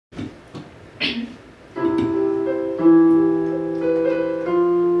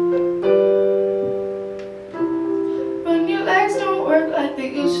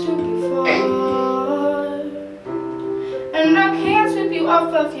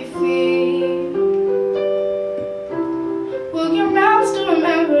feet. Will your mouth still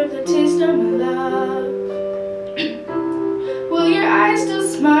remember the taste of my love? Will your eyes still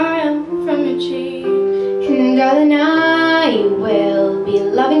smile from your cheek? And darling, I will be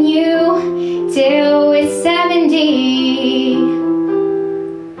loving you till we're 70.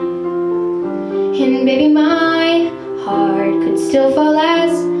 And baby, my heart could still fall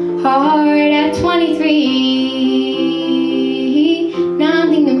as hard at 23. Now I'm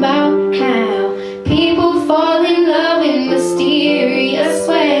thinking about how people fall in love in mysterious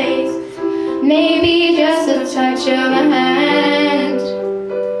ways. Maybe just a touch of a hand.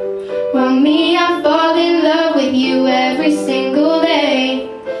 Well, me, I fall in love with you every single day,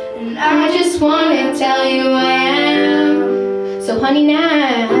 and I just wanna tell you I am. So honey,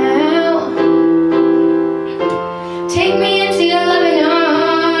 now take me into your loving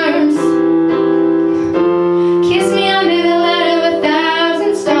arms. Kiss me under the light of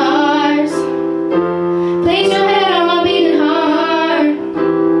 1,000 stars. Place your head on my beating heart.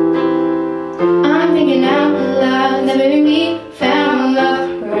 I'm thinking out loud that maybe we found love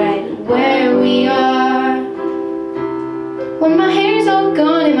right where we are. When my hair's all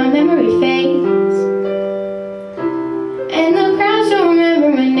gone and my memory fades, and the crowds don't remember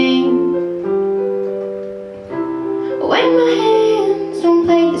my name. When my hands don't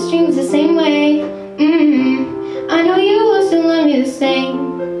play the strings the same way, I know you will still love me the same.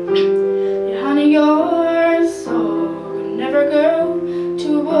 Yeah, honey, your soul could never grow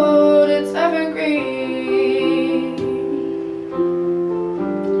too old, it's evergreen.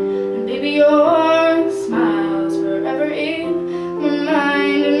 And baby, your smile's forever in my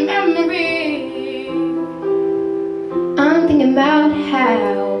mind and memory. I'm thinking about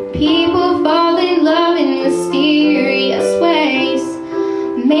how people fall in love in mysterious ways.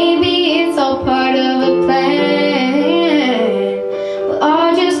 Maybe it's all part of a plan. We'll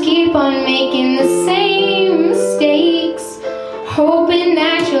all just keep on making the same mistakes, hoping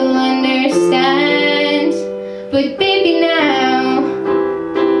that you'll understand. But baby, now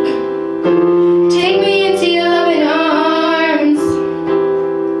take me into your loving arms.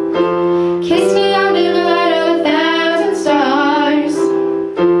 Kiss me under the light of 1,000 stars.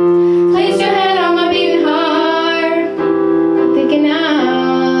 Place your head on my beating heart. I'm thinking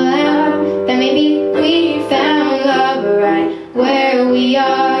out loud that maybe we found love right where we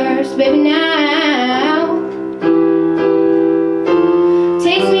are. So baby, now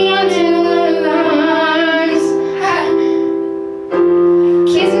take me under the loving arms.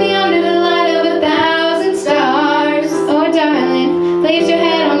 Kiss me under the light of 1,000 stars. Oh darling, place your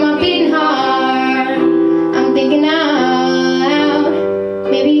head on my beating heart. I'm thinking out loud,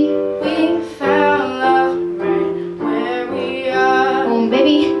 maybe We found love right where we are. oh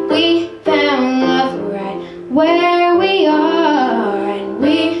baby, we found love right where